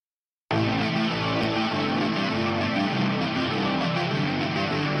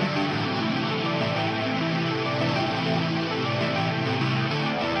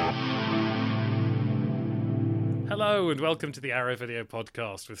Hello and welcome to the Arrow Video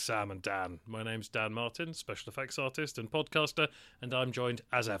Podcast with Sam and Dan. My name's Dan Martin, special effects artist and podcaster, and I'm joined,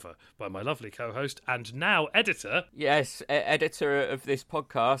 as ever, by my lovely co-host and now editor. Yes, editor of this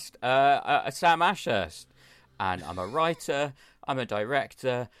podcast, Sam Ashurst. And I'm a writer, I'm a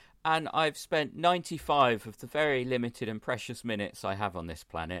director, and I've spent 95 of the very limited and precious minutes I have on this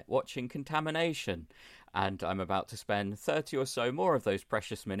planet watching Contamination. And I'm about to spend 30 or so more of those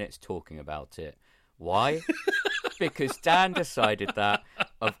precious minutes talking about it. Why? Because Dan decided that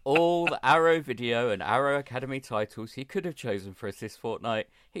of all the Arrow Video and Arrow Academy titles he could have chosen for us this fortnight,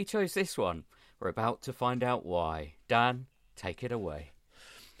 he chose this one. We're about to find out why. Dan, take it away.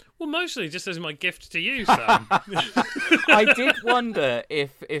 Well, mostly just as my gift to you, Sam. I did wonder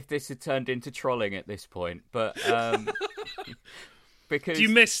if this had turned into trolling at this point, but because Do you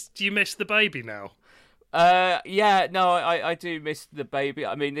miss the baby now? I do miss the baby.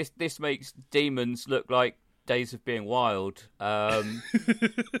 I mean, this makes Demons look like Days of Being Wild.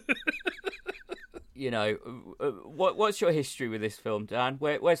 You know, what's your history with this film, Dan?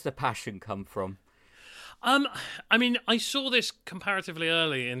 Where's the passion come from? I mean, I saw this comparatively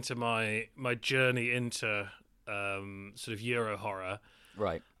early into my journey into sort of Euro horror,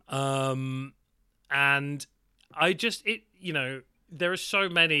 right? And I just there are so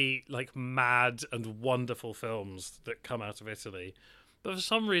many like mad and wonderful films that come out of Italy, but for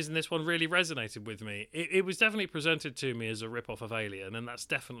some reason this one really resonated with me. It was definitely presented to me as a rip-off of Alien, and that's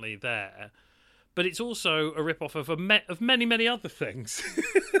definitely there, but it's also a rip-off of many other things.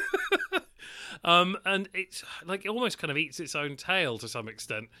 And it's like it almost kind of eats its own tail to some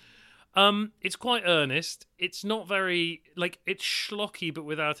extent. It's quite earnest. It's not very it's schlocky, but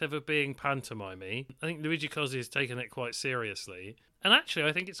without ever being pantomimey. I think Luigi Cozzi has taken it quite seriously, and actually,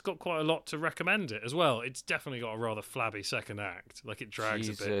 I think it's got quite a lot to recommend it as well. It's definitely got a rather flabby second act. Like it drags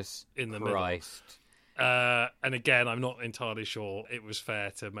a bit in the middle. And again, I'm not entirely sure it was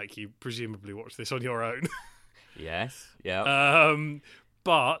fair to make you presumably watch this on your own. Yes. Yeah.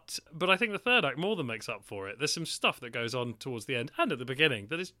 But I think the third act more than makes up for it. There's some stuff that goes on towards the end and at the beginning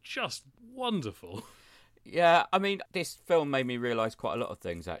that is just wonderful. Yeah, I mean, this film made me realise quite a lot of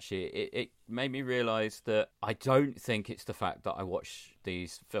things, actually. It made me realise that I don't think it's the fact that I watch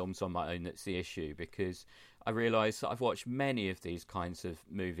these films on my own that's the issue, because I realised that I've watched many of these kinds of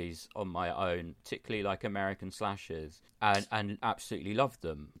movies on my own, particularly like American slashers, and absolutely loved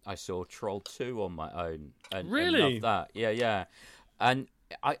them. I saw Troll 2 on my own. And Really? loved that. Yeah. And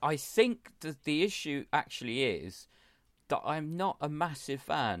I think that the issue actually is that I'm not a massive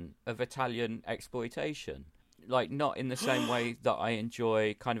fan of Italian exploitation. Like, not in the same way that I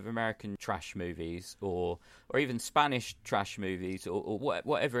enjoy kind of American trash movies or even Spanish trash movies or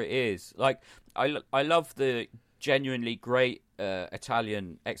whatever it is. Like, I love the genuinely great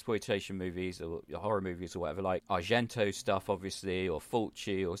Italian exploitation movies or horror movies or whatever, like Argento stuff, obviously, or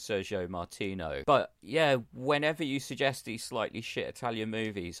Fulci or Sergio Martino. But yeah, whenever you suggest these slightly shit Italian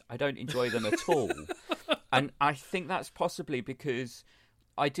movies, I don't enjoy them at all. And I think that's possibly because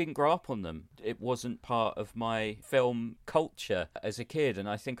I didn't grow up on them. It wasn't part of my film culture as a kid. And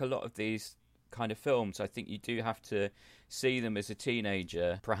I think a lot of these kind of films, I think you do have to see them as a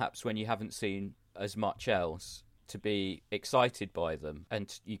teenager, perhaps when you haven't seen as much else, to be excited by them,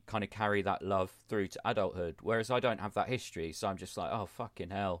 and you kind of carry that love through to adulthood, whereas I don't have that history, so I'm just like, oh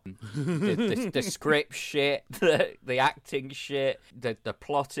fucking hell. the script shit, the acting shit, the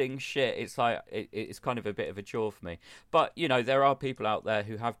plotting shit, it's like it's kind of a bit of a chore for me. But you know, there are people out there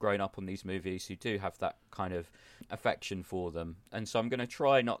who have grown up on these movies who do have that kind of affection for them, and so I'm going to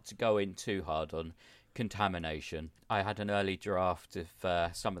try not to go in too hard on Contamination. I had an early draft of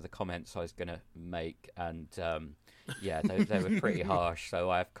some of the comments I was going to make, and they were pretty harsh, so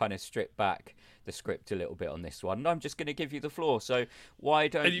I've kind of stripped back the script a little bit on this one, and I'm just going to give you the floor. So why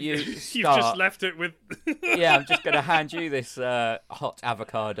don't you start? You've just left it with Yeah, I'm just going to hand you this hot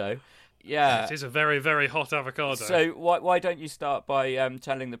avocado. Yeah, it is a very, very hot avocado. So why don't you start by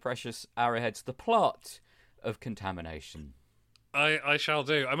telling the precious arrowheads the plot of Contamination? I shall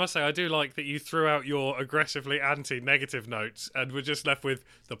do. I must say, I do like that you threw out your aggressively anti-negative notes and we're just left with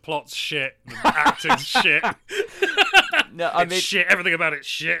the plot's shit, the acting's shit. No, I mean, shit. Everything about it's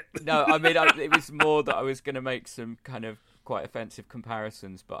shit. No, I mean, it was more that I was going to make some kind of quite offensive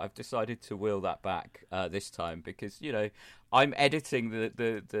comparisons, but I've decided to wheel that back this time because, you know, I'm editing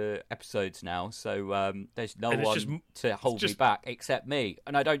the episodes now, so there's no one to hold me back except me,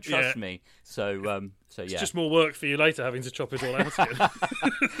 and I don't trust me. So yeah, it's just more work for you later, having to chop it all out again.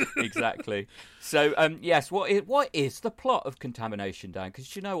 Exactly. So yes, what is the plot of Contamination, Dan?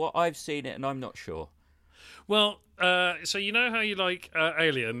 Because you know what, I've seen it and I'm not sure. Well, so you know how you like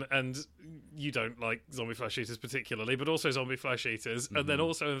Alien, and you don't like zombie flesh eaters particularly, but also zombie flesh eaters, and then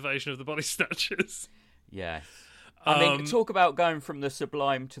also Invasion of the Body Snatchers. Yes. I mean, talk about going from the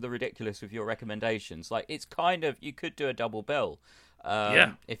sublime to the ridiculous with your recommendations. Like, it's kind of, you could do a double bill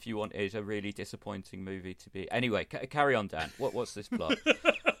if you wanted a really disappointing movie to be. Anyway, carry on, Dan. What's this plot?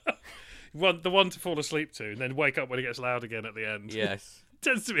 The one to fall asleep to, and then wake up when it gets loud again at the end. Yes.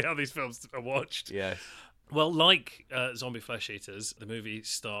 Tends to be how these films are watched. Yes. Well, like Zombie Flesh Eaters, the movie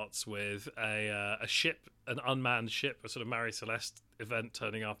starts with a ship, an unmanned ship, a sort of Mary Celeste event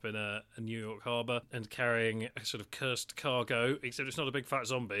turning up in a New York harbour and carrying a sort of cursed cargo, except it's not a big fat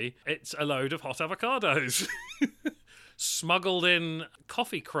zombie. It's a load of hot avocados. Smuggled in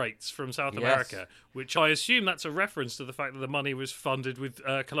coffee crates from South America, which I assume that's a reference to the fact that the money was funded with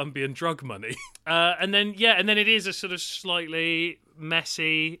Colombian drug money. And then it is a sort of slightly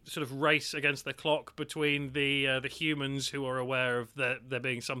messy sort of race against the clock between the humans who are aware of there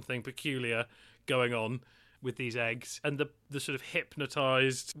being something peculiar going on with these eggs, and the sort of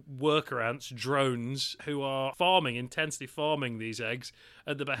hypnotized worker ants, drones, who are intensely farming these eggs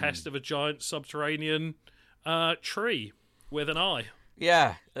at the behest of a giant subterranean tree with an eye.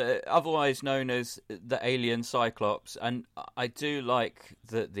 Yeah, otherwise known as the Alien Cyclops, and I do like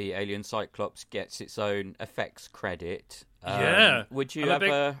that the Alien Cyclops gets its own effects credit. Would you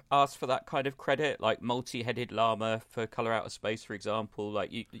ever ask for that kind of credit, like multi-headed llama for Color Out of Space, for example?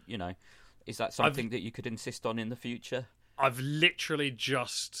 Like you know, is that something that you could insist on in the future? I've literally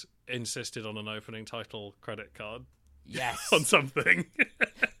just insisted on an opening title credit card. Yes, on something.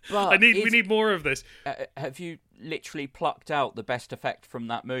 But we need more of this. Have you literally plucked out the best effect from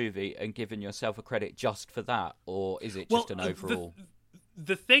that movie and given yourself a credit just for that, or is it just an overall?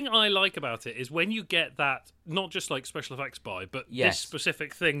 The thing I like about it is when you get that, not just like special effects by, but this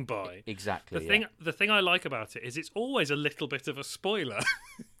specific thing by. Exactly. The thing I like about it is it's always a little bit of a spoiler.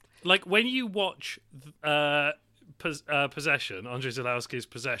 Like when you watch Possession, Andrzej Zulawski's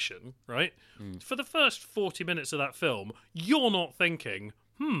Possession, right? For the first 40 minutes of that film, you're not thinking,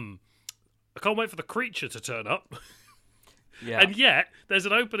 I can't wait for the creature to turn up. Yeah. And yet, there's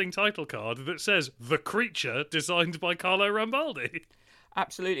an opening title card that says, The Creature, designed by Carlo Rambaldi.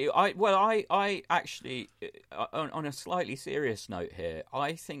 Absolutely. I actually, on a slightly serious note here,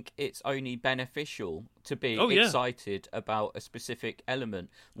 I think it's only beneficial to be excited about a specific element.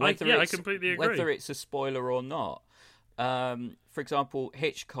 I completely agree. Whether it's a spoiler or not. For example,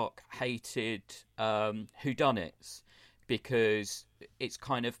 Hitchcock hated whodunits because it's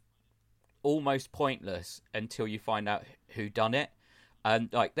kind of almost pointless until you find out who done it.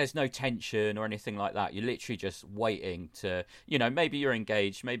 And like, there's no tension or anything like that. You're literally just waiting to, maybe you're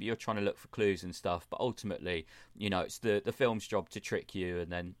engaged, maybe you're trying to look for clues and stuff, but ultimately, it's the film's job to trick you,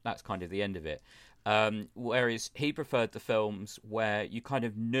 and then that's kind of the end of it. Whereas he preferred the films where you kind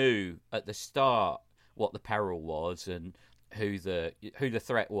of knew at the start what the peril was and who the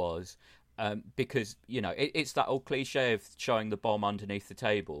threat was. Because it's that old cliche of showing the bomb underneath the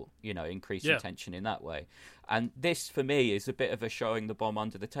table, increasing tension in that way. And this for me is a bit of a showing the bomb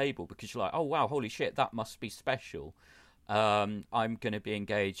under the table, because you're like, oh wow, holy shit, that must be special. I'm going to be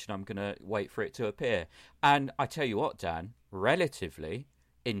engaged and I'm going to wait for it to appear. And I tell you what, Dan, relatively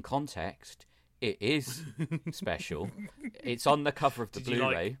in context, it is special. It's on the cover of the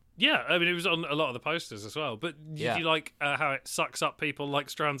Blu-ray. I mean, it was on a lot of the posters as well. But did you like how it sucks up people like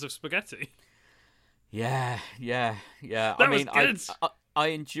strands of spaghetti? Yeah. That was good. I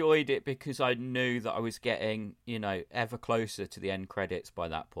enjoyed it because I knew that I was getting, ever closer to the end credits by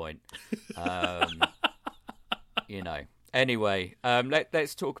that point. Anyway,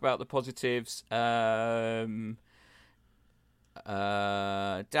 let's talk about the positives. Dan.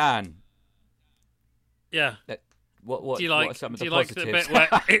 Yeah. What do you like? What are some of do the you like positives? the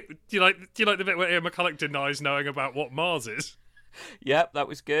bit where do you like the bit where Ian McCulloch denies knowing about what Mars is? Yep, that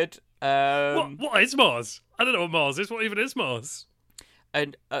was good. What is Mars? I don't know what Mars is. What even is Mars?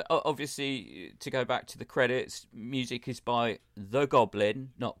 And obviously, to go back to the credits, music is by The Goblin,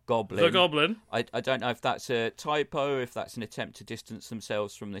 not Goblin. The Goblin. I don't know if that's a typo, if that's an attempt to distance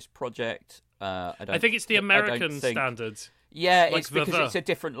themselves from this project. I think it's the American standard. Yeah, like it's because it's a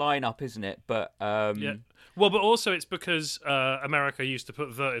different lineup, isn't it? But yeah. Well, but also it's because America used to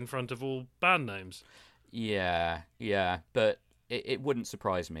put the in front of all band names. Yeah. But it wouldn't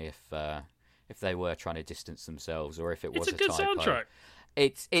surprise me if they were trying to distance themselves, or if it was a typo. It's a good soundtrack.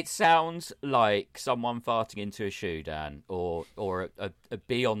 It sounds like someone farting into a shoe, Dan, or a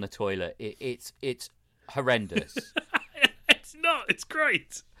bee on the toilet. It's horrendous. It's not. It's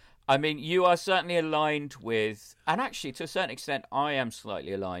great. I mean, you are certainly aligned with, and actually, to a certain extent, I am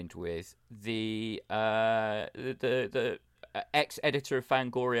slightly aligned with the ex-editor of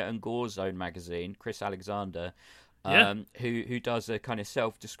Fangoria and Gore Zone magazine, Chris Alexander, who does a kind of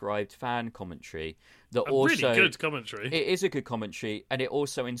self-described fan commentary that also really good commentary. It is a good commentary, and it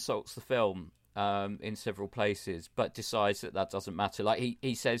also insults the film in several places, but decides that doesn't matter. Like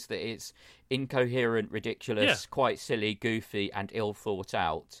he says that it's incoherent, ridiculous, quite silly, goofy, and ill thought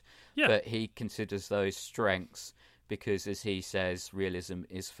out. Yeah. But he considers those strengths because, as he says, realism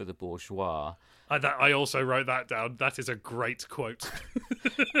is for the bourgeois. I also wrote that down. That is a great quote.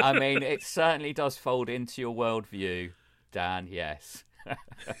 I mean, it certainly does fold into your worldview, Dan, yes.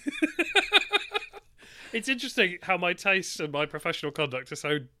 It's interesting how my tastes and my professional conduct are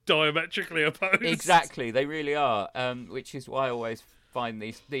so diametrically opposed. Exactly, they really are, which is why I always find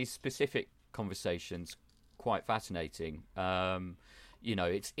these specific conversations quite fascinating.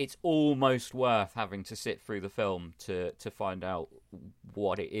 It's almost worth having to sit through the film to find out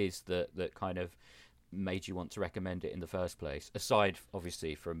what it is that kind of made you want to recommend it in the first place, aside,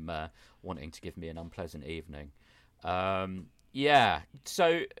 obviously, from wanting to give me an unpleasant evening.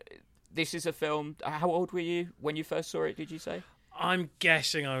 So this is a film. How old were you when you first saw it, did you say? I'm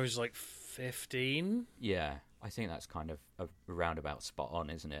guessing I was like 15. Yeah, I think that's kind of a roundabout spot on,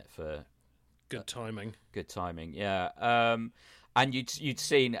 isn't it? For good timing. Good timing, yeah. And you'd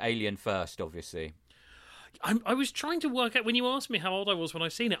seen Alien first, obviously. I was trying to work out, when you asked me how old I was when I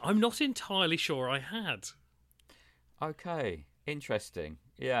seen it, I'm not entirely sure I had. Okay, interesting.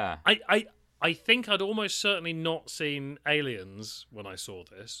 Yeah. I think I'd almost certainly not seen Aliens when I saw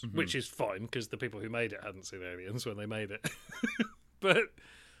this, which is fine because the people who made it hadn't seen Aliens when they made it. but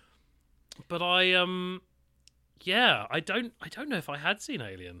I I don't know if I had seen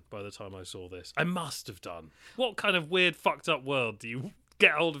Alien by the time I saw this. I must have done. What kind of weird fucked up world do you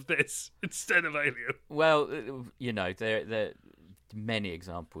get hold of this instead of Alien? Well, there are many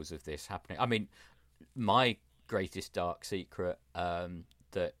examples of this happening. I mean, my greatest dark secret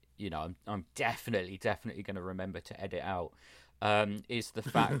that I'm definitely going to remember to edit out is the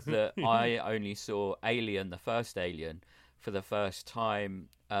fact that I only saw Alien, the first Alien, for the first time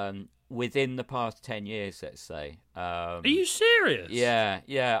within the past 10 years, let's say. Are you serious?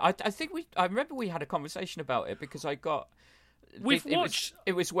 Yeah. I think I remember we had a conversation about it because I got.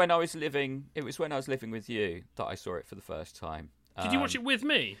 It was when I was living with you that I saw it for the first time. Did you watch it with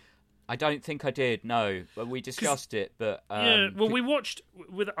me? I don't think I did. No, but we discussed it. But we watched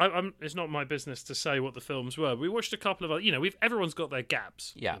with. It's not my business to say what the films were. We watched a couple of. Everyone's got their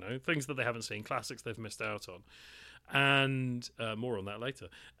gaps. Yeah. Things that they haven't seen, classics they've missed out on, and more on that later.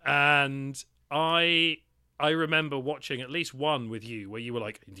 And I remember watching at least one with you where you were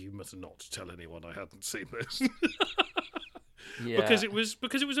like, "You must not tell anyone I hadn't seen this." Yeah. Because it was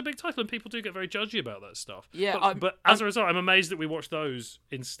a big title and people do get very judgy about that stuff. Yeah, but as a result, I'm amazed that we watched those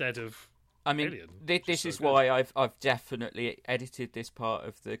instead of. I mean, Alien, this is why I've definitely edited this part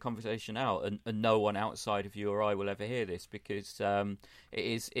of the conversation out, and no one outside of you or I will ever hear this because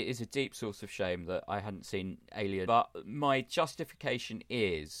it is a deep source of shame that I hadn't seen Alien. But my justification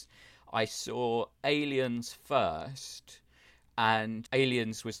is, I saw Aliens first. And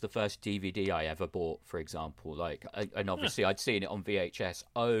Aliens was the first DVD I ever bought, for example. And obviously I'd seen it on VHS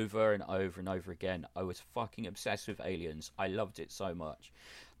over and over and over again. I was fucking obsessed with Aliens. I loved it so much.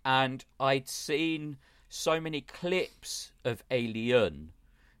 And I'd seen so many clips of Alien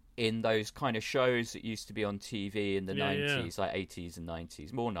in those kind of shows that used to be on TV in the 90s, like 80s and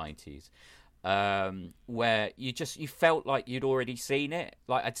 90s, more 90s. Where you felt like you'd already seen it.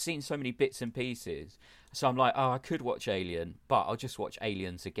 Like I'd seen so many bits and pieces. So I'm like, I could watch Alien, but I'll just watch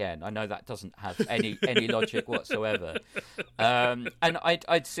Aliens again. I know that doesn't have any logic whatsoever. And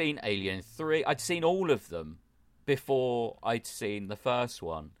I'd seen Alien 3. I'd seen all of them before I'd seen the first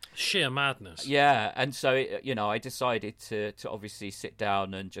one. Sheer madness. Yeah, and so I decided to obviously sit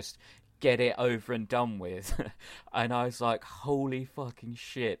down and just get it over and done with. And I was like, holy fucking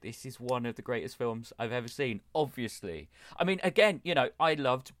shit, this is one of the greatest films I've ever seen, obviously. I mean, again, I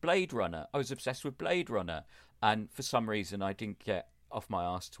loved Blade Runner. I was obsessed with Blade Runner. And for some reason, I didn't get off my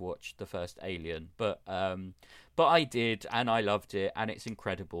ass to watch the first Alien. But I did, and I loved it, and it's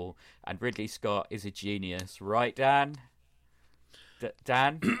incredible. And Ridley Scott is a genius. Right, Dan?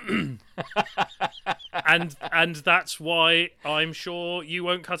 Dan? and that's why I'm sure you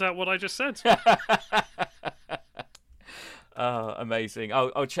won't cut out what I just said. Oh, amazing.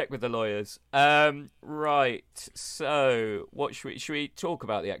 I'll check with the lawyers. Right, so what should we talk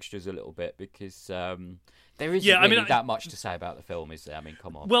about the extras a little bit, because there isn't really that much to say about the film, is there? I mean,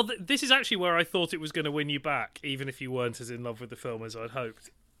 come on. Well, this is actually where I thought it was going to win you back, even if you weren't as in love with the film as I'd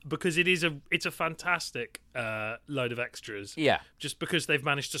hoped. because it's a fantastic load of extras. Yeah. Just because they've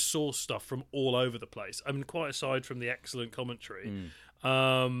managed to source stuff from all over the place. I mean, quite aside from the excellent commentary,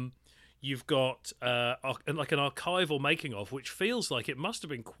 you've got like an archival making of, which feels like it must have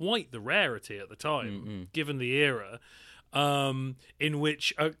been quite the rarity at the time, given the era. In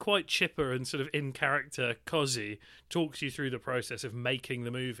which a quite chipper and sort of in character Cozzy talks you through the process of making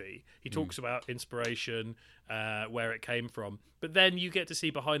the movie. He talks about inspiration, where it came from, but then you get to see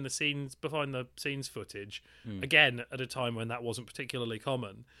behind the scenes footage again at a time when that wasn't particularly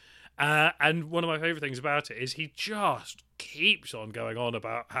common. And one of my favorite things about it is he just keeps on going on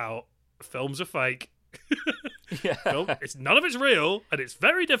about how films are fake. Yeah. None of it's real, and it's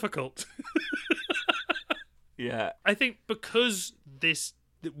very difficult. Yeah, I think because this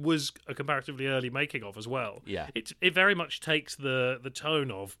was a comparatively early making of as well. Yeah, it very much takes the tone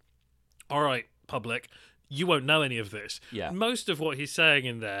of, all right, public, you won't know any of this. Yeah, most of what he's saying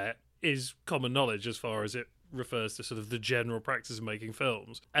in there is common knowledge as far as it refers to sort of the general practice of making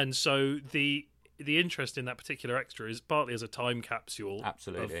films, and so the interest in that particular extra is partly as a time capsule,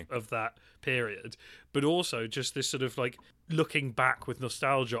 absolutely, of that period, but also just this sort of like looking back with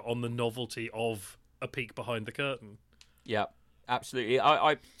nostalgia on the novelty of a peek behind the curtain. Yeah, absolutely.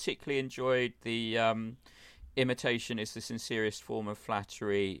 I particularly enjoyed the imitation is the sincerest form of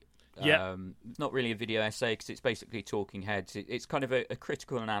flattery. Yeah. Not really a video essay because it's basically talking heads. It's kind of a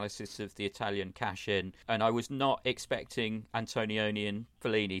critical analysis of the Italian cash-in, and I was not expecting Antonioni and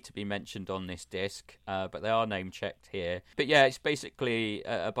Fellini to be mentioned on this disc, but they are name-checked here. But yeah, it's basically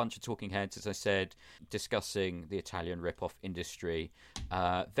a bunch of talking heads, as I said, discussing the Italian rip-off industry.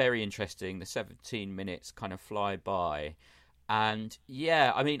 Very interesting. The 17 minutes kind of fly by. And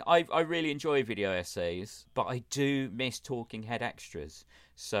yeah, I mean, I really enjoy video essays, but I do miss talking head extras.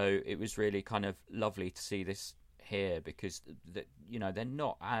 So it was really kind of lovely to see this here because, they're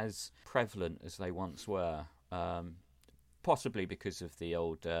not as prevalent as they once were. Possibly because of the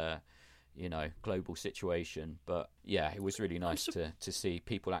old, global situation. But yeah, it was really nice to see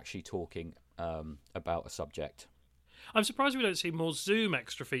people actually talking about a subject. I'm surprised we don't see more Zoom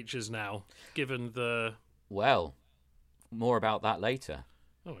extra features now, given the... Well... More about that later.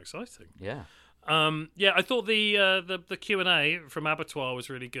 Oh, exciting! Yeah, I thought the Q&A from Abattoir was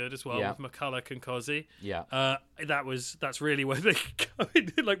really good as well, with McCulloch and Cozzy. Yeah, that's really where they go.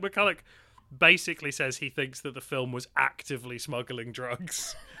 Like McCulloch basically says he thinks that the film was actively smuggling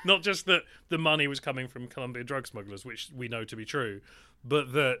drugs, not just that the money was coming from Colombian drug smugglers, which we know to be true,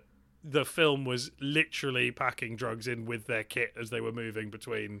 but that the film was literally packing drugs in with their kit as they were moving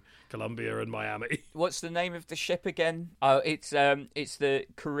between Colombia and Miami. What's the name of the ship again? Oh, it's the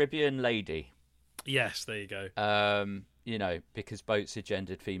Caribbean Lady. Yes, there you go. Because boats are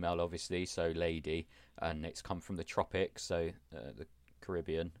gendered female, obviously, so lady, and it's come from the tropics, so the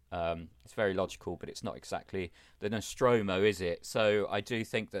Caribbean. It's very logical, but it's not exactly the Nostromo, is it? So I do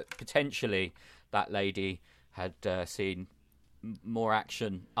think that potentially that lady had seen more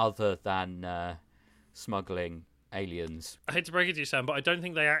action other than smuggling aliens. I hate to break it to you, Sam, but I don't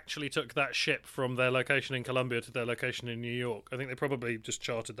think they actually took that ship from their location in Colombia to their location in New York. I think they probably just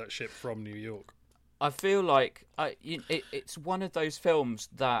chartered that ship from New York. I feel like it's one of those films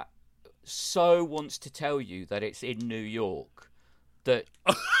that so wants to tell you that it's in New York that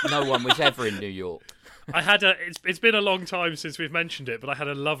no one was ever in New York. It's been a long time since we've mentioned it, but I had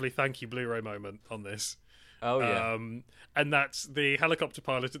a lovely thank you Blu-ray moment on this. Oh, yeah. And that's the helicopter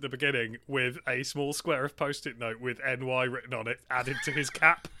pilot at the beginning with a small square of Post-it note with NY written on it added to his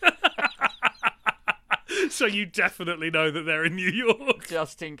cap. So you definitely know that they're in New York.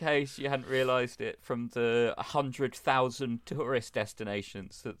 Just in case you hadn't realised it from the 100,000 tourist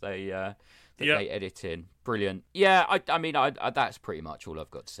destinations that they edit in. Brilliant. Yeah, I mean, that's pretty much all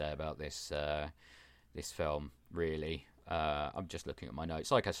I've got to say about this film, really. I'm just looking at my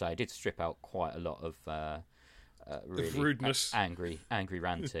notes. Like I say, I did strip out quite a lot of really rudeness, angry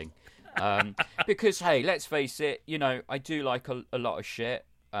ranting. Because hey, let's face it, I do like a lot of shit.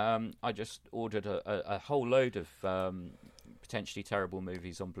 I just ordered a whole load of potentially terrible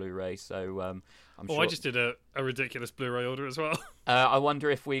movies on Blu-ray, so I'm sure. I just did a ridiculous Blu-ray order as well. I wonder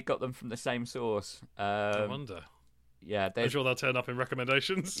if we got them from the same source. I wonder. Yeah, I'm sure they'll turn up in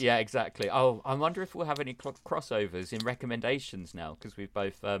recommendations. Yeah, exactly. Oh, I wonder if we'll have any crossovers in recommendations now, because we've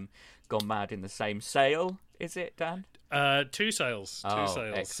both gone mad in the same sale. Is it, Dan? 2 sales.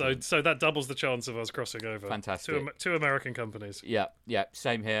 Excellent. So that doubles the chance of us crossing over. Fantastic. Two American companies. Yeah,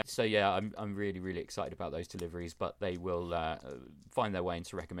 same here. So yeah, I'm really, really excited about those deliveries, but they will find their way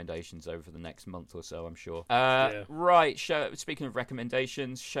into recommendations over the next month or so, I'm sure. Right, speaking of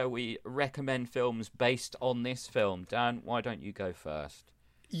recommendations, shall we recommend films based on this film? Dan, why don't you go first?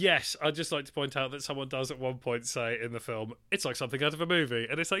 Yes, I'd just like to point out that someone does at one point say in the film, it's like something out of a movie.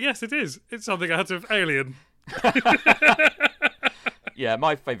 And it's like, yes, it is. It's something out of Alien. Yeah,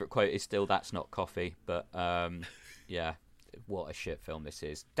 my favourite quote is still "That's not coffee," but yeah, what a shit film this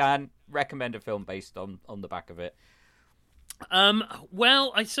is. Dan, recommend a film based on the back of it.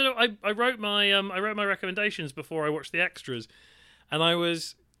 Well, I wrote my recommendations before I watched the extras, and I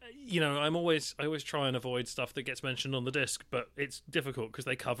was, I always try and avoid stuff that gets mentioned on the disc, but it's difficult because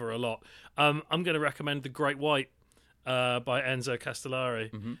they cover a lot. I'm going to recommend The Great White by Enzo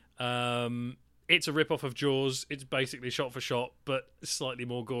Castellari. Mm-hmm. It's a rip-off of Jaws. It's basically shot for shot, but slightly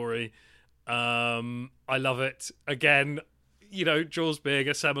more gory. I love it. Again, Jaws being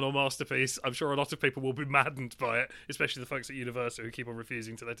a seminal masterpiece, I'm sure a lot of people will be maddened by it, especially the folks at Universal who keep on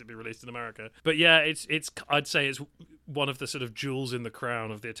refusing to let it be released in America. But yeah, it's I'd say it's one of the sort of jewels in the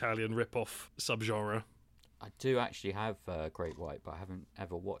crown of the Italian rip-off subgenre. I do actually have Great White, but I haven't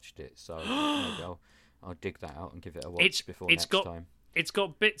ever watched it, so maybe I'll dig that out and give it a watch before next time. It's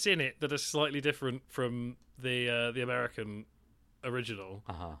got bits in it that are slightly different from the American original,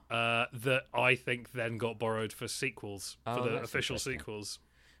 that I think then got borrowed for sequels, for the official sequels.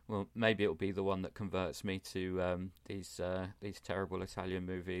 Well, maybe it'll be the one that converts me to these terrible Italian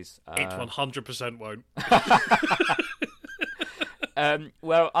movies. It 100% won't.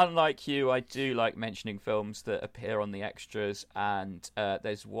 Well, unlike you, I do like mentioning films that appear on the extras, and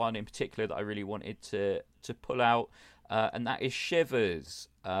there's one in particular that I really wanted to pull out. And that is Shivers,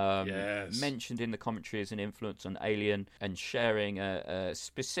 yes. mentioned in the commentary as an influence on Alien, and sharing a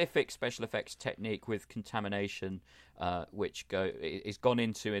specific special effects technique with contamination, which is gone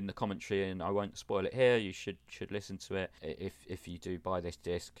into in the commentary, and I won't spoil it here. You should listen to it if you do buy this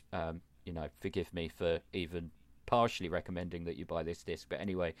disc. Forgive me for even partially recommending that you buy this disc, but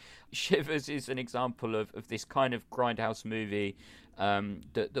anyway, Shivers is an example of this kind of grindhouse movie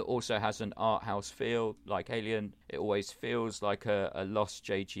that also has an art house feel like Alien. It always feels like a lost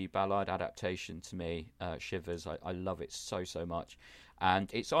J.G. Ballard adaptation to me. Shivers, I love it so much, and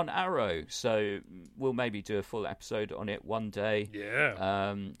it's on Arrow, so we'll maybe do a full episode on it one day.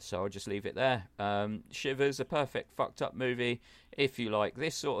 Yeah. So I'll just leave it there. Shivers, a perfect fucked up movie. If you like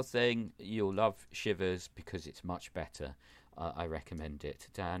this sort of thing, you'll love Shivers because it's much better. I recommend it.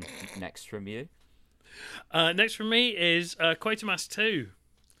 Dan, next from you. Next from me is Quatermass 2.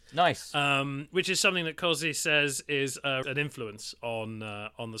 Nice. Which is something that Cosy says is an influence on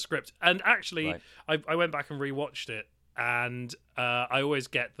the script. And actually, right. I went back and rewatched it, and I always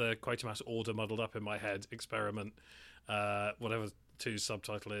get the Quatermass order muddled up in my head. Experiment, whatever 2's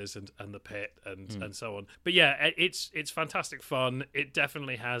subtitle is, and the pit, and so on. But yeah, it's fantastic fun. It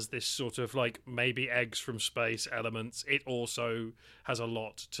definitely has this sort of like maybe eggs from space elements. It also has a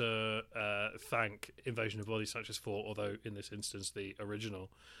lot to thank Invasion of the Body Snatchers for, although in this instance the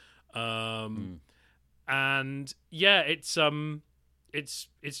original. And yeah, it's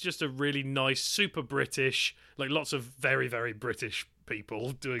just a really nice, super British, like lots of very, very British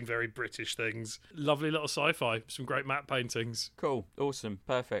people doing very British things. Lovely little sci-fi, some great matte paintings. Cool, awesome,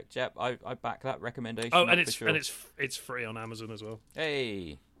 perfect. Yep, I back that recommendation. Oh, and it's free on Amazon as well.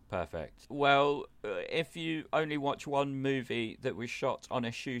 Hey, perfect. Well, if you only watch one movie that was shot on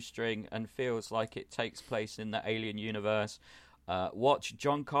a shoestring and feels like it takes place in the Alien universe, watch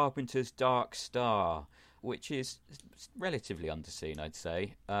John Carpenter's Dark Star, which is relatively underseen, I'd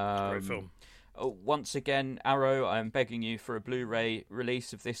say. Great film. Once again, Arrow, I'm begging you for a Blu-ray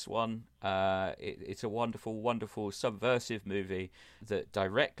release of this one. It's a wonderful, wonderful subversive movie that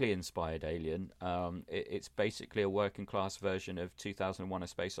directly inspired Alien. It's basically a working-class version of 2001: A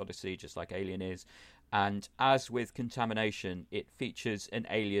Space Odyssey, just like Alien is. And as with Contamination, it features an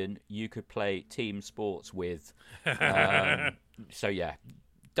alien you could play team sports with. So yeah,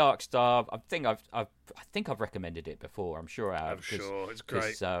 Dark Star. I think I've recommended it before. I'm sure I have. I'm sure it's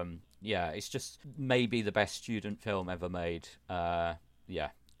great. It's just maybe the best student film ever made.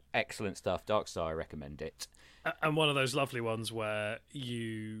 Excellent stuff. Dark Star. I recommend it. And one of those lovely ones where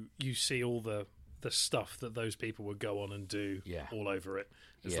you see all the stuff that those people would go on and do all over it.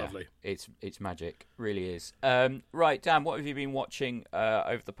 It's lovely. It's magic. Really is. Right, Dan, what have you been watching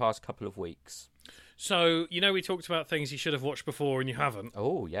over the past couple of weeks? So, we talked about things you should have watched before and you haven't.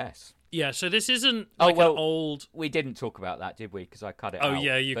 Oh, yes. Yeah, so this isn't an old... We didn't talk about that, did we? Because I cut it out. Oh,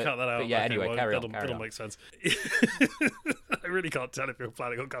 yeah, you cut that out. But yeah, okay, anyway, well, carry on. That'll make sense. I really can't tell if you're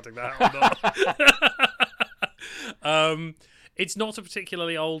planning on cutting that out or not. It's not a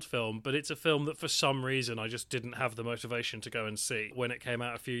particularly old film, but it's a film that for some reason I just didn't have the motivation to go and see when it came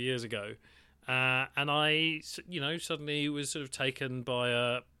out a few years ago. And I, suddenly was sort of taken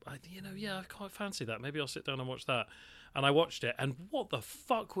by I quite fancy that. Maybe I'll sit down and watch that. and I watched it, and what the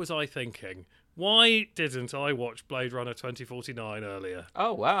fuck was I thinking? Why didn't I watch Blade Runner 2049 earlier?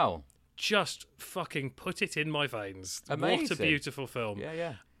 Oh, wow. Just fucking put it in my veins. Amazing. What a beautiful film.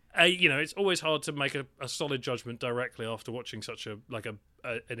 Yeah. It's always hard to make a solid judgment directly after watching such an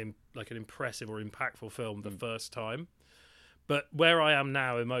impressive or impactful film the first time. But where I am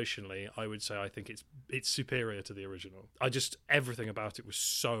now emotionally, I would say I think it's superior to the original. Everything about it was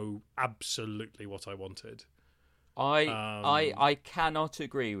so absolutely what I wanted. I cannot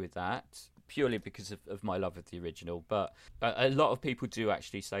agree with that, purely because of my love of the original. But a lot of people do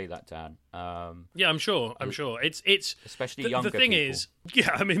actually say that, Dan. Yeah, I'm sure. It's especially younger people. The thing people. is,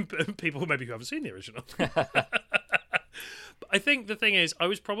 yeah, I mean, people maybe who haven't seen the original. But I think the thing is, I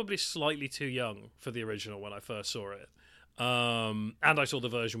was probably slightly too young for the original when I first saw it. And I saw the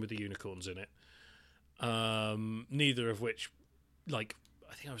version with the unicorns in it. Neither of which, I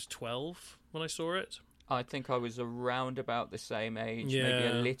think I was 12 when I saw it. I think I was around about the same age, Yeah. maybe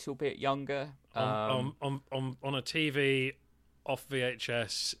a little bit younger. On a TV off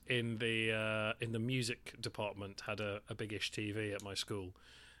VHS in the music department, had a big-ish TV at my school,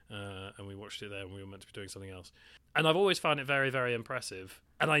 and we watched it there when we were meant to be doing something else. And I've always found it very, very impressive.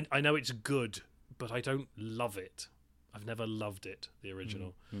 And I know it's good, but I don't love it. I've never loved it, the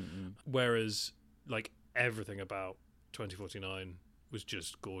original. Whereas, everything about 2049 was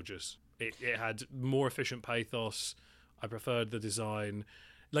just gorgeous. It had more efficient pathos. I preferred the design.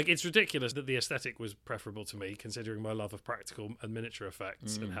 It's ridiculous that the aesthetic was preferable to me, considering my love of practical and miniature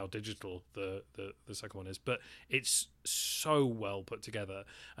effects and how digital the second one is. But it's so well put together,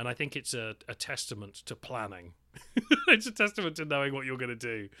 and I think it's a testament to planning. It's a testament to knowing what you're going to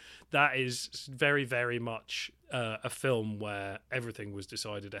do. That is very, very much a film where everything was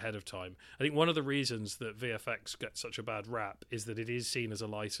decided ahead of time. I think one of the reasons that VFX gets such a bad rap is that it is seen as a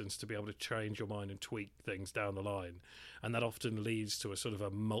license to be able to change your mind and tweak things down the line. And that often leads to a sort of a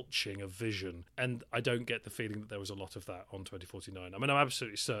mulching of vision. And I don't get the feeling that there was a lot of that on 2049. I mean, I'm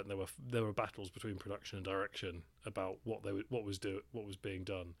absolutely certain there were battles between production and direction about what was being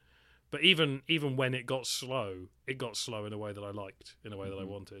done. But even when it got slow in a way that I liked, in a way that I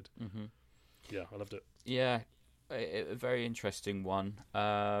wanted. Mm-hmm. Yeah, I loved it. Yeah, a very interesting one.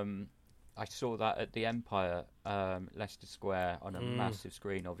 I saw that at the Empire, Leicester Square, on a massive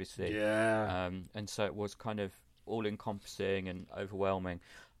screen, obviously. Yeah. And so it was kind of all-encompassing and overwhelming.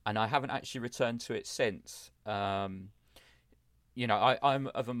 And I haven't actually returned to it since. I'm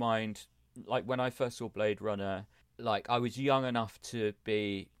of a mind, when I first saw Blade Runner, I was young enough to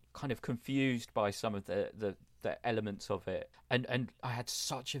be kind of confused by some of the elements of it, and I had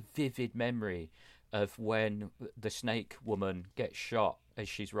such a vivid memory of when the snake woman gets shot as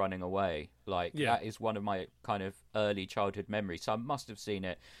she's running away. That is one of my kind of early childhood memories. So I must have seen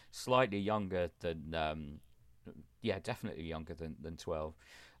it slightly younger than definitely younger than 12.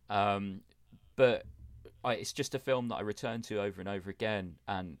 But it's just a film that I return to over and over again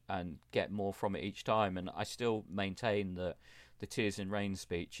and get more from it each time, and I still maintain that the Tears in Rain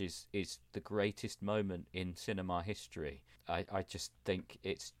speech is the greatest moment in cinema history. I just think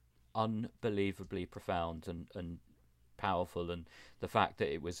it's unbelievably profound and powerful, and the fact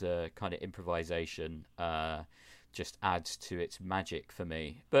that it was a kind of improvisation just adds to its magic for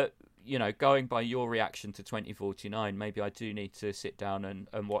me. But, going by your reaction to 2049, maybe I do need to sit down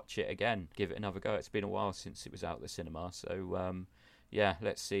and watch it again, give it another go. It's been a while since it was out at the cinema, so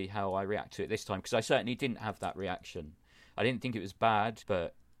let's see how I react to it this time, because I certainly didn't have that reaction. I didn't think it was bad,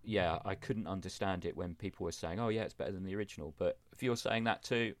 but I couldn't understand it when people were saying, oh yeah, it's better than the original. But if you're saying that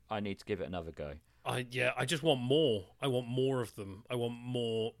too, I need to give it another go. I just want more. I want more of them. I want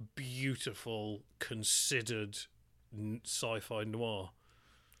more beautiful, considered sci-fi noir.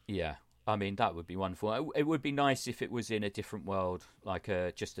 Yeah, I mean, that would be wonderful. It would be nice if it was in a different world,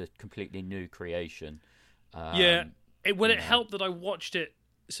 just a completely new creation. It helped that I watched it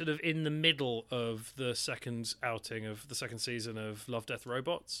sort of in the middle of the second outing of the second season of Love, Death,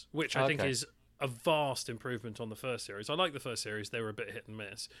 Robots, which I think is a vast improvement on the first series. I like the first series; they were a bit hit and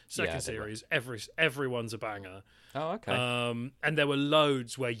miss. Second series, everyone's a banger. Oh, okay. And there were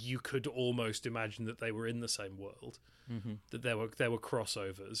loads where you could almost imagine that they were in the same world, that there were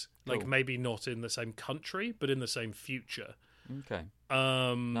crossovers, Cool. maybe not in the same country, but in the same future. Okay.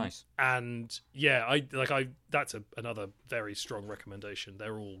 Nice. And that's another very strong recommendation.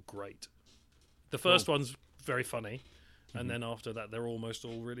 They're all great. The first one's very funny, and then after that, they're almost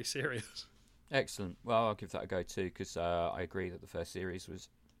all really serious. Excellent. Well, I'll give that a go too, because I agree that the first series was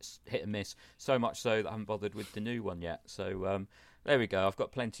hit and miss. So much so that I haven't bothered with the new one yet. So there we go. I've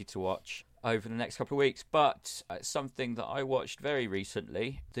got plenty to watch over the next couple of weeks. But something that I watched very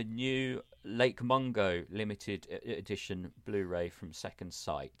recently, the new Lake Mungo limited edition Blu-ray from Second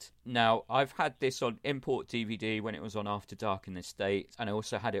Sight. Now, I've had this on import DVD when it was on After Dark in the States, and I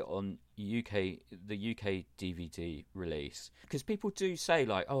also had it on the UK DVD release. Because people do say,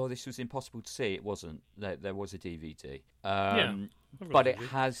 like, oh, this was impossible to see. It wasn't. There was a DVD. But it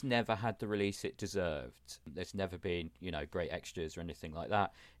has never had the release it deserved. There's never been, great extras or anything like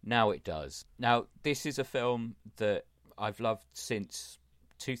that. Now it does. Now, this is a film that I've loved since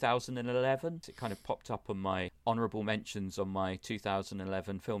 2011. It kind of popped up on my honourable mentions on my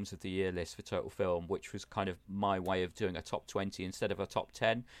 2011 Films of the Year list for Total Film, which was kind of my way of doing a top 20 instead of a top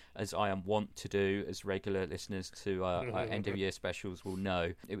 10, as I am wont to do, as regular listeners to our end of year specials will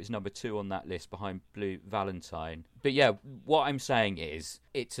know. It was number 2 on that list behind Blue Valentine. But yeah, what I'm saying is,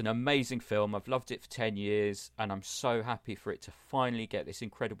 it's an amazing film. I've loved it for 10 years, and I'm so happy for it to finally get this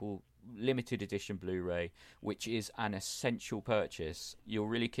incredible limited edition Blu-ray, which is an essential purchase. You'll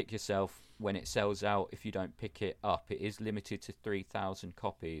really kick yourself when it sells out if you don't pick it up. It is limited to 3,000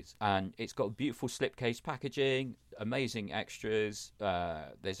 copies, and it's got beautiful slipcase packaging, amazing extras.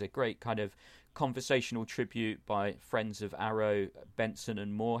 There's a great kind of conversational tribute by friends of Arrow, Benson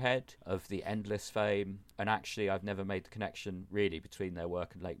and Moorhead of the Endless fame. And actually, I've never made the connection really between their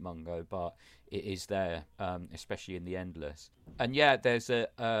work and Lake Mungo, but it is there, especially in the Endless. And yeah, there's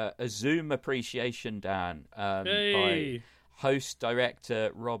a Zoom appreciation, Dan, by host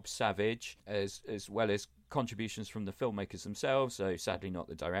director Rob Savage, as well as contributions from the filmmakers themselves. So sadly not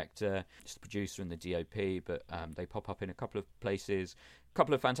the director, just the producer and the DOP, but they pop up in a couple of places. A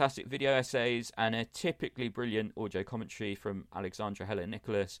couple of fantastic video essays and a typically brilliant audio commentary from Alexandra Helen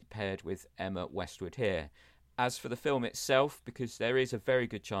Nicholas paired with Emma Westwood here. As for the film itself, because there is a very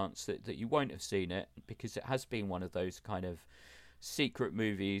good chance that you won't have seen it, because it has been one of those kind of secret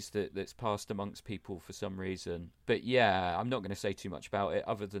movies that's passed amongst people for some reason. But yeah, I'm not going to say too much about it,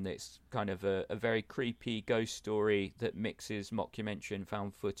 other than it's kind of a very creepy ghost story that mixes mockumentary and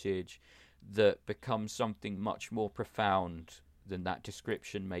found footage that becomes something much more profound than that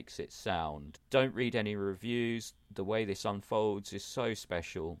description makes it sound. Don't read any reviews. The way this unfolds is so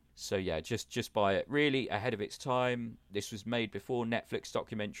special. So yeah, just buy it. Really ahead of its time. This was made before Netflix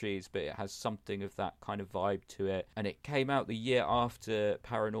documentaries, but it has something of that kind of vibe to it. And it came out the year after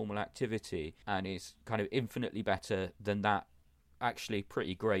Paranormal Activity and is kind of infinitely better than that actually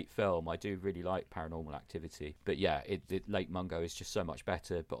pretty great film. I do really like Paranormal Activity, but yeah, Lake Mungo is just so much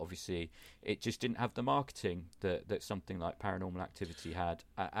better. But obviously it just didn't have the marketing that something like Paranormal Activity had,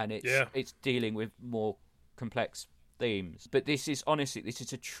 and it's dealing with more complex themes. But this is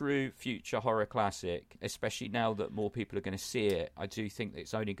a true future horror classic, especially now that more people are going to see it. I do think that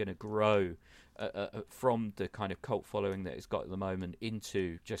it's only going to grow from the kind of cult following that it's got at the moment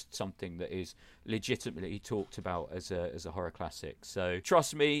into just something that is legitimately talked about as a horror classic. So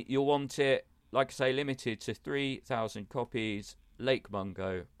trust me, you'll want it. Like I say, limited to 3,000 copies. Lake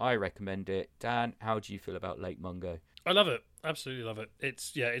Mungo, I recommend it. Dan, how do you feel about Lake Mungo? I love it, absolutely love it.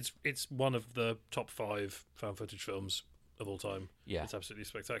 It's one of the top 5 found footage films of all time. Yeah, it's absolutely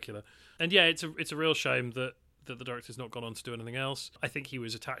spectacular. And yeah, it's a real shame that the director's not gone on to do anything else. I think he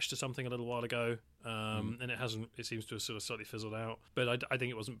was attached to something a little while ago, and it seems to have sort of slightly fizzled out. But I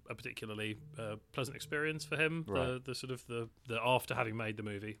think it wasn't a particularly pleasant experience for him, right. the after having made the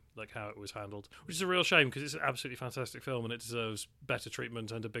movie, like how it was handled, which is a real shame because it's an absolutely fantastic film and it deserves better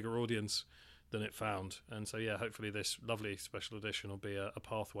treatment and a bigger audience than it found. And so yeah, hopefully this lovely special edition will be a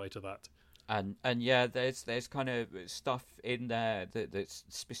pathway to that. And yeah, there's kind of stuff in there that's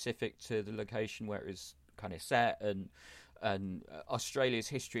specific to the location where it was kind of set, and Australia's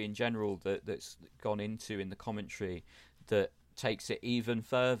history in general that's gone into in the commentary that takes it even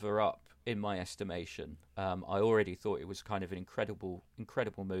further up in my estimation. I already thought it was kind of an incredible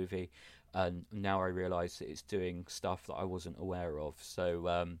movie, and now I realise that it's doing stuff that I wasn't aware of.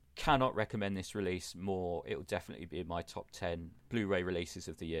 So cannot recommend this release more. It will definitely be in my top 10 Blu-ray releases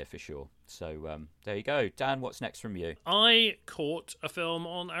of the year for sure. So there you go. Dan, what's next from you? I caught a film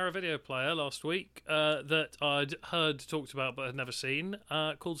on Arrow Video Player last week that I'd heard talked about but had never seen,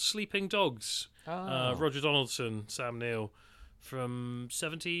 called Sleeping Dogs. Roger Donaldson, Sam Neill, from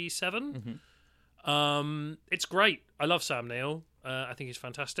 1977. Mm-hmm. It's great. I love Sam Neill. I think he's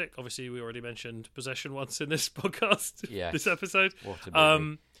fantastic. Obviously, we already mentioned Possession once in this podcast, this episode. What a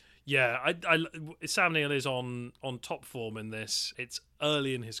movie. Yeah, Sam Neill is on top form in this. It's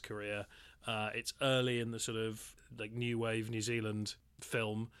early in his career. It's early in the sort of like new wave New Zealand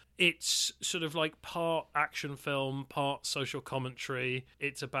film. It's sort of like part action film, part social commentary.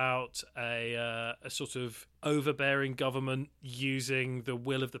 It's about a sort of overbearing government using the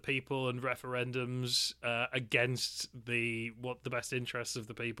will of the people and referendums against the best interests of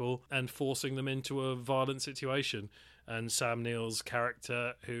the people and forcing them into a violent situation. And Sam Neill's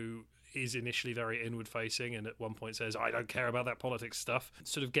character, who is initially very inward facing and at one point says, I don't care about that politics stuff,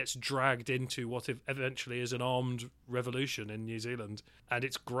 sort of gets dragged into what eventually is an armed revolution in New Zealand. And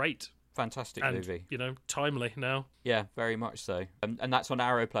it's great. Fantastic and, movie. Timely now. Yeah, very much so. And that's on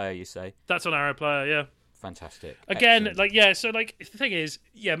Arrow Player, you say? That's on Arrow Player, yeah. Fantastic. Again, Excellent. so the thing is,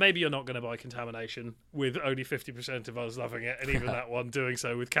 maybe you're not going to buy Contamination with only 50% of us loving it, and even that one doing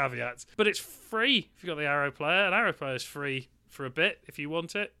so with caveats. But it's free if you've got the Arrow Player, and Arrow Player is free for a bit if you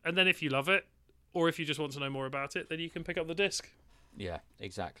want it, and then if you love it, or if you just want to know more about it, then you can pick up the disc. Yeah,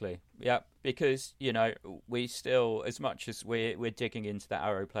 exactly. Yeah, because we still, as much as we're digging into that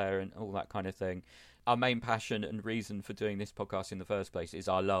Arrow Player and all that kind of thing, our main passion and reason for doing this podcast in the first place is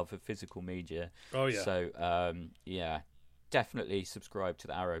our love of physical media. Oh yeah. So definitely subscribe to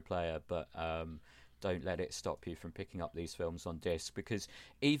the Arrow Player, but don't let it stop you from picking up these films on disc, because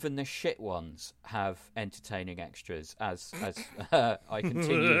even the shit ones have entertaining extras, as I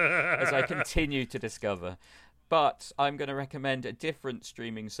continue to discover. But I'm going to recommend a different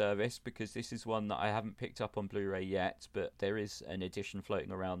streaming service, because this is one that I haven't picked up on Blu-ray yet, but there is an edition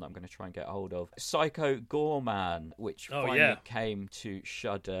floating around that I'm going to try and get hold of. Psycho Goreman, which finally came to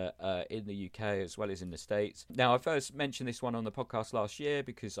Shudder in the UK as well as in the States. Now, I first mentioned this one on the podcast last year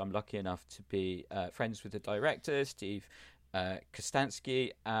because I'm lucky enough to be friends with the director, Steve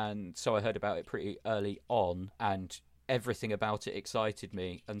Kostanski, and so I heard about it pretty early on, and everything about it excited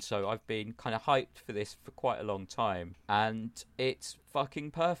me, and so I've been kind of hyped for this for quite a long time, and it's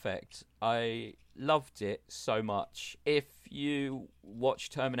fucking perfect. I loved it so much. If you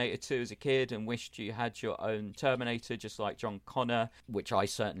watched Terminator 2 as a kid and wished you had your own Terminator just like John Connor, which I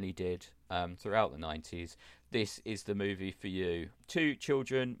certainly did throughout the 90s, this is the movie for you. Two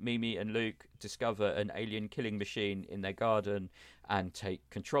children, Mimi and Luke, discover an alien killing machine in their garden and take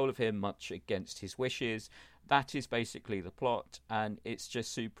control of him, much against his wishes. That is basically the plot, and it's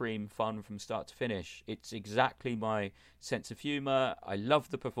just supreme fun from start to finish. It's exactly my sense of humour. I love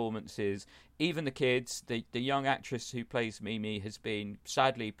the performances. Even the kids, the young actress who plays Mimi has been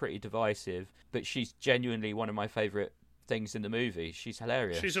sadly pretty divisive, but she's genuinely one of my favourite things in the movie. She's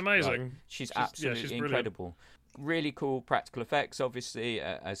hilarious. She's amazing. She's absolutely incredible. Really cool practical effects, obviously,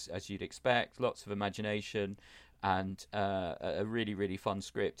 as you'd expect. Lots of imagination. And a really, really fun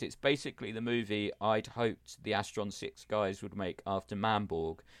script. It's basically the movie I'd hoped the Astron 6 guys would make after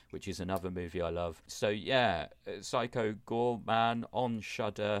Manborg, which is another movie I love. So yeah, Psycho Goreman on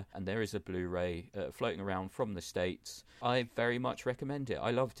Shudder, and there is a Blu-ray floating around from the States. I very much recommend it.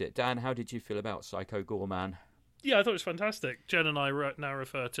 I loved it. Dan, how did you feel about Psycho Goreman? Yeah, I thought it was fantastic. Jen and I now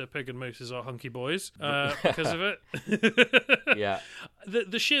refer to Pig and Moose as our hunky boys because of it. Yeah.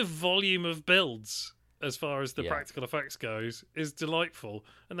 The sheer volume of builds, as far as the practical effects goes, is delightful.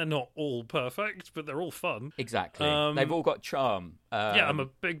 And they're not all perfect, but they're all fun. Exactly. They've all got charm. Yeah, I'm a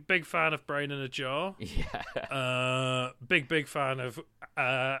big fan of Brain in a Jar. Yeah. Big fan of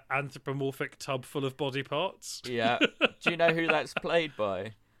anthropomorphic tub full of body parts. Yeah. Do you know who that's played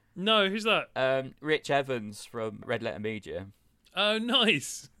by? No, who's that? Rich Evans from Red Letter Media. Oh,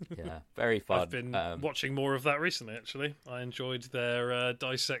 nice. Yeah, very fun. I've been watching more of that recently, actually. I enjoyed their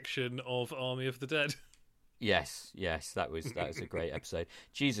dissection of Army of the Dead. Yes, that was a great episode.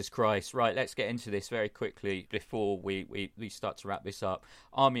 Jesus Christ. Right, let's get into this very quickly before we start to wrap this up.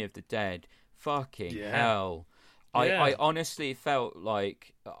 Army of the Dead. Fucking hell. Yeah. I honestly felt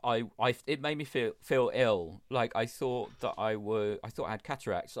like it made me feel ill. Like I thought I had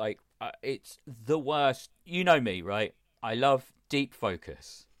cataracts. Like it's the worst. You know me, right? I love deep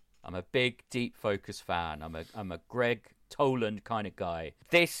focus. I'm a big deep focus fan. I'm a Greg Toland kind of guy.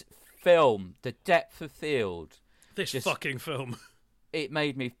 This film, the depth of field, fucking film, it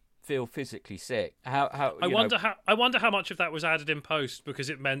made me feel physically sick. I wonder how much of that was added in post, because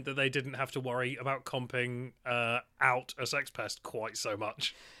it meant that they didn't have to worry about comping out a sex pest quite so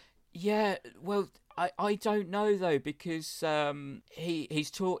much. Yeah, well, I don't know though, because he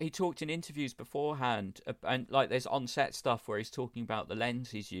talked in interviews beforehand, and like there's on set stuff where he's talking about the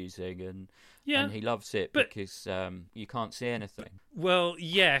lens he's using, and he loves it because you can't see anything. Well,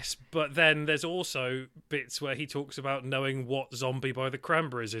 yes, but then there's also bits where he talks about knowing what Zombie by the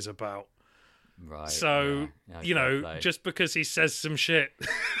Cranberries is about. Right. So just because he says some shit.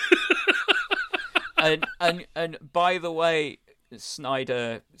 and by the way,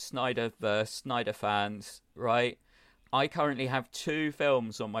 Snyder fans, right? I currently have 2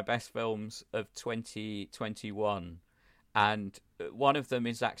 films on my best films of 2021, and one of them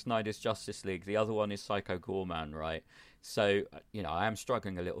is Zack Snyder's Justice League. The other one is Psycho Gorman, right? So, I am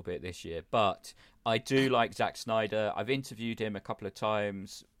struggling a little bit this year, but I do like Zack Snyder. I've interviewed him a couple of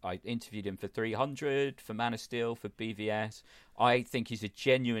times. I interviewed him for 300, for Man of Steel, for BVS. I think he's a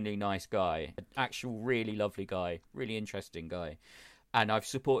genuinely nice guy, an actual really lovely guy, really interesting guy. And I've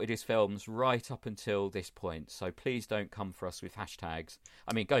supported his films right up until this point. So please don't come for us with hashtags.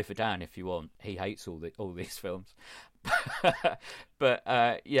 I mean, go for Dan if you want. He hates all these films. But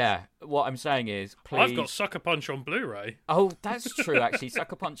what I'm saying is, please. I've got Sucker Punch on Blu-ray. Oh, that's true. Actually,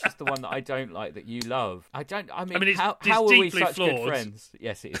 Sucker Punch is the one that I don't like that you love. I mean, how it's are we deeply such flawed. good friends?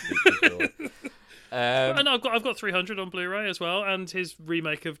 Yes, it is deeply flawed. And I've got 300 on Blu-ray as well, and his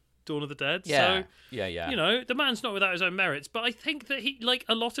remake of Dawn of the Dead. Yeah, so, yeah. The man's not without his own merits, but I think that he, like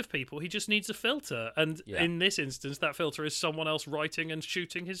a lot of people, he just needs a filter. And in this instance, that filter is someone else writing and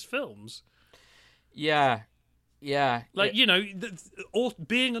shooting his films. Yeah. Like,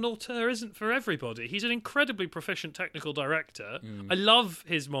 being an auteur isn't for everybody. He's an incredibly proficient technical director. I love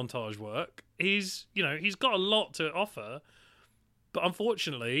his montage work. He's got a lot to offer, but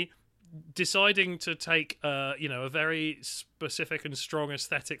unfortunately, deciding to take a very specific and strong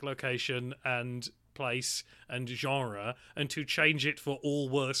aesthetic location and place and genre and to change it for all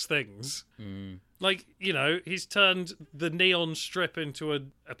worse things. Like, he's turned the neon strip into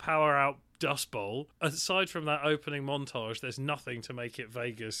a power out Dust Bowl. Aside from that opening montage, there's nothing to make it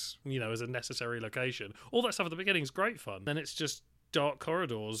Vegas, as a necessary location. All that stuff at the beginning is great fun. Then it's just dark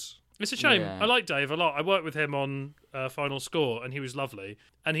corridors. It's a shame. Yeah. I like Dave a lot. I worked with him on Final Score, and he was lovely.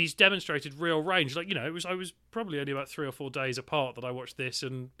 And he's demonstrated real range. Like, I was probably only about 3 or 4 days apart that I watched this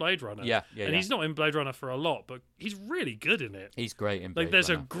and Blade Runner. Yeah. And he's not in Blade Runner for a lot, but he's really good in it. He's great in Blade Like, there's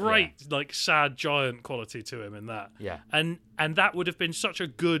Runner. a great, sad giant quality to him in that. Yeah. And that would have been such a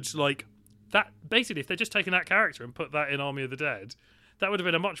good, that basically, if they'd just taken that character and put that in Army of the Dead, that would have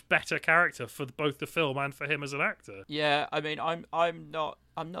been a much better character for both the film and for him as an actor. Yeah, I mean, I'm not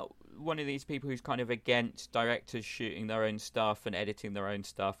one of these people who's kind of against directors shooting their own stuff and editing their own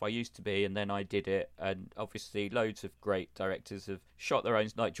stuff. I used to be, and then I did it. And obviously, loads of great directors have shot their own,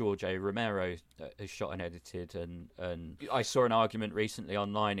 like George A. Romero has shot and edited. And I saw an argument recently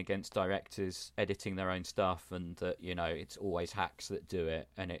online against directors editing their own stuff, and that it's always hacks that do it.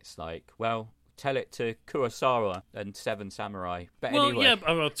 And it's like, well, tell it to Kurosawa and Seven Samurai. But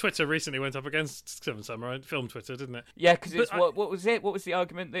anyway. Twitter recently went up against Seven Samurai, film Twitter, didn't it? Yeah, because what was it? What was the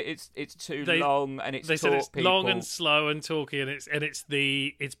argument? That it's too long and it's they said it's people. long and slow and talky, and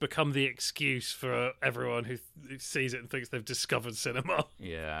it's become the excuse for everyone who sees it and thinks they've discovered cinema.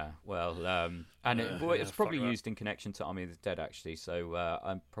 Yeah, well, it's probably used in connection to Army of the Dead, actually. So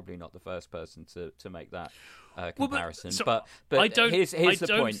I'm probably not the first person to make that comparison. But here's the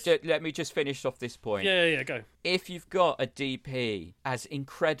point. Let me just finish off this point. Yeah, go. If you've got a DP as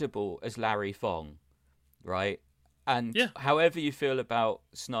incredible as Larry Fong, right? And however you feel about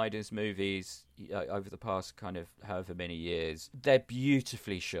Snyder's movies over the past kind of however many years, they're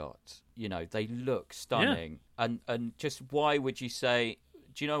beautifully shot. They look stunning. Yeah. And just why would you say,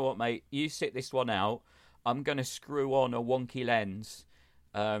 do you know what, mate? You sit this one out. I'm going to screw on a wonky lens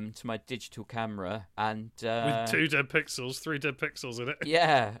to my digital camera and with 2 dead pixels, 3 dead pixels in it.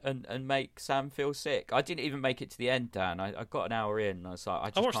 Yeah, and make Sam feel sick. I didn't even make it to the end, Dan. I got an hour in and I was like,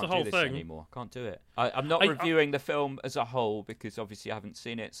 I just can't do this anymore. I can't do it. I'm not reviewing the film as a whole because obviously I haven't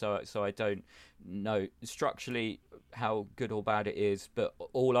seen it, so I don't know structurally how good or bad it is, but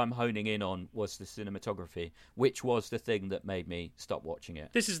all I'm honing in on was the cinematography, which was the thing that made me stop watching it.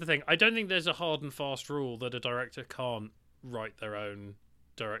 This is the thing. I don't think there's a hard and fast rule that a director can't write their own,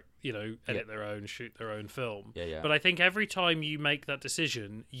 edit their own, shoot their own film. Yeah. But I think every time you make that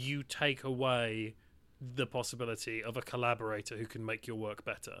decision, you take away the possibility of a collaborator who can make your work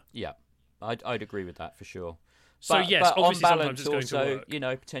better. Yeah, I'd agree with that for sure. So yes, but obviously on balance, sometimes it's going to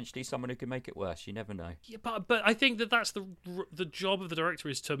work. Potentially someone who can make it worse. You never know. Yeah, but I think that's the job of the director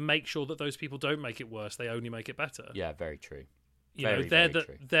is to make sure that those people don't make it worse. They only make it better. Yeah, very true.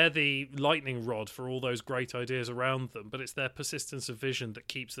 They're the lightning rod for all those great ideas around them, but it's their persistence of vision that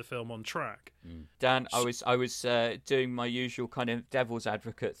keeps the film on track. Dan, I was doing my usual kind of devil's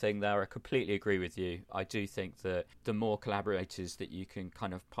advocate thing there. I completely agree with you. I do think that the more collaborators that you can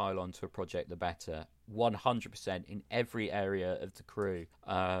kind of pile onto a project, the better. 100% in every area of the crew.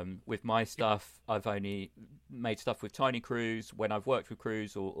 With my stuff, I've only made stuff with tiny crews when I've worked with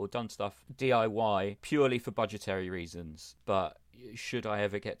crews or done stuff DIY purely for budgetary reasons. But should I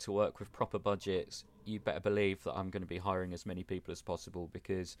ever get to work with proper budgets, you better believe that I'm going to be hiring as many people as possible,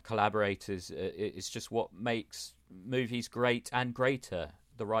 because collaborators is just what makes movies great and greater.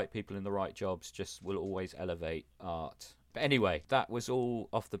 The right people in the right jobs just will always elevate art. But anyway, that was all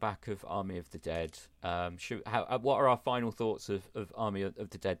off the back of Army of the Dead. What are our final thoughts of Army of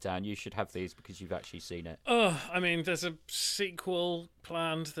the Dead, Dan? You should have these because you've actually seen it. I mean, there's a sequel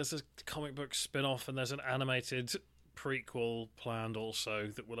planned, there's a comic book spin-off, and there's an animated prequel planned also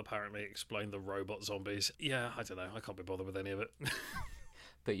that will apparently explain the robot zombies. Yeah, I don't know. I can't be bothered with any of it.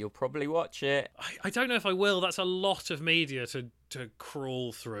 But you'll probably watch it. I don't know if I will. That's a lot of media to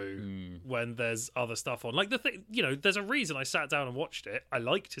crawl through when there's other stuff on. Like, the thing, there's a reason I sat down and watched it. I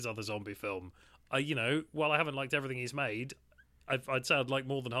liked his other zombie film. While I haven't liked everything he's made, I'd say I'd like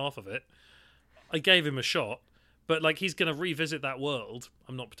more than half of it. I gave him a shot, but like, he's going to revisit that world.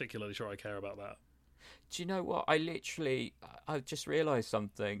 I'm not particularly sure I care about that. Do you know what? I just realised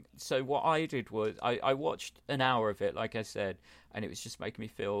something. So what I did was I watched an hour of it, like I said, and it was just making me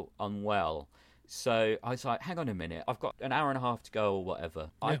feel unwell. So I was like, hang on a minute, I've got an hour and a half to go or whatever.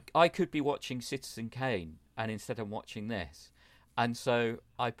 Yeah. I could be watching Citizen Kane, and instead I'm watching this. And so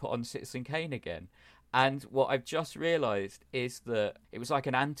I put on Citizen Kane again. And what I've just realised is that it was like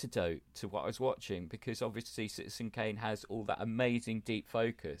an antidote to what I was watching, because obviously Citizen Kane has all that amazing deep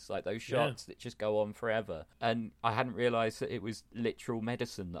focus, like those shots that just go on forever. And I hadn't realised that it was literal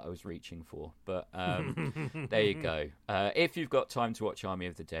medicine that I was reaching for. But there you go. If you've got time to watch Army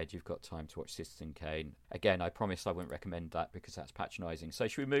of the Dead, you've got time to watch Citizen Kane. Again, I promised I wouldn't recommend that because that's patronising. So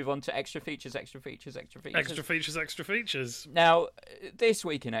should we move on to extra features? Extra features. Now, this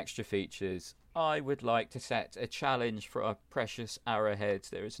week in extra features, I would like to set a challenge for our precious arrowheads.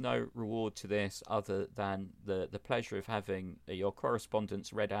 There is no reward to this other than the pleasure of having your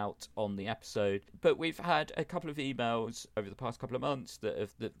correspondence read out on the episode. But we've had a couple of emails over the past couple of months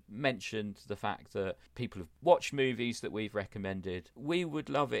that mentioned the fact that people have watched movies that we've recommended. We would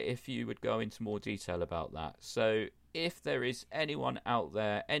love it if you would go into more detail about that. So if there is anyone out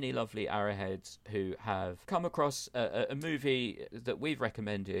there, any lovely arrowheads who have come across a movie that we've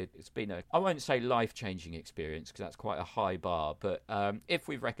recommended, it's been I won't say life-changing experience because that's quite a high bar, but if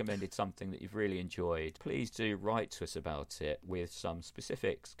we've recommended something that you've really enjoyed, please do write to us about it with some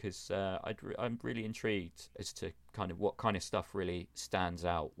specifics, because I'm really intrigued as to kind of what kind of stuff really stands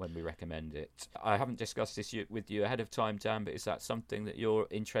out when we recommend it. I haven't discussed this with you ahead of time, Dan, but is that something that you're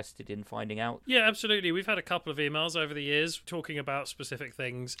interested in finding out? Yeah, absolutely. We've had a couple of emails over the years talking about specific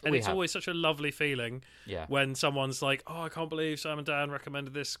things, and it's always such a lovely feeling when someone's like, oh, I can't believe Sam and Dan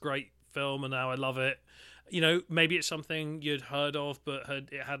recommended this great film and now I love it. Maybe it's something you'd heard of, but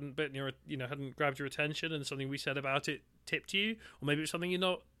it hadn't hadn't grabbed your attention, and something we said about it tipped you, or maybe it's something you're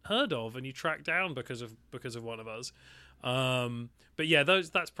not heard of and you tracked down because of one of us. But yeah,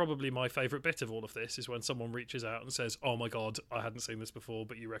 that's probably my favourite bit of all of this, is when someone reaches out and says, oh my god, I hadn't seen this before,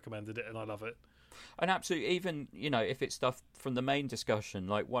 but you recommended it and I love it. And absolutely, even if it's stuff from the main discussion,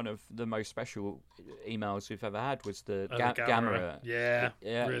 like one of the most special emails we've ever had was the Gamera. Yeah,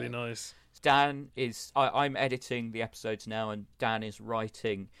 really nice. Dan is I'm editing the episodes now, and Dan is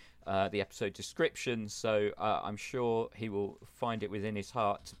writing the episode description, so I'm sure he will find it within his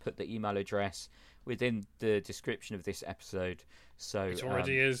heart to put the email address within the description of this episode. So it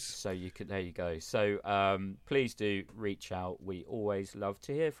already is. So there you go. So please do reach out. We always love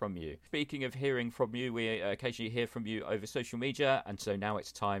to hear from you. Speaking of hearing from you, we occasionally hear from you over social media, and so now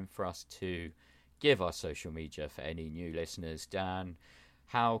it's time for us to give our social media for any new listeners. Dan,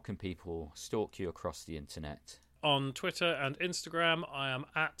 how can people stalk you across the internet? On Twitter and Instagram, I am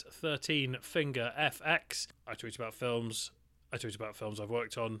at 13fingerfx. I tweet about films. I tweet about films I've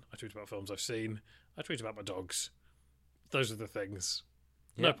worked on. I tweet about films I've seen. I tweet about my dogs. Those are the things.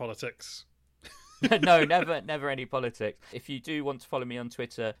 Yep. No politics. No, never any politics. If you do want to follow me on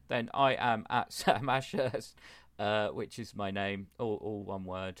Twitter, then I am at Sam Ashurst, which is my name, all one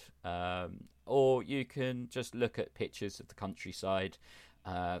word. Or you can just look at pictures of the countryside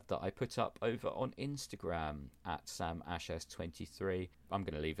that I put up over on Instagram at Sam Ashurst 23. I'm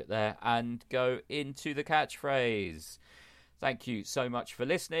going to leave it there and go into the catchphrase. Thank you so much for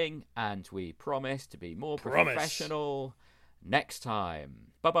listening, and we promise to be more professional next time.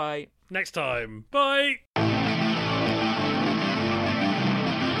 Bye-bye. Next time. Bye.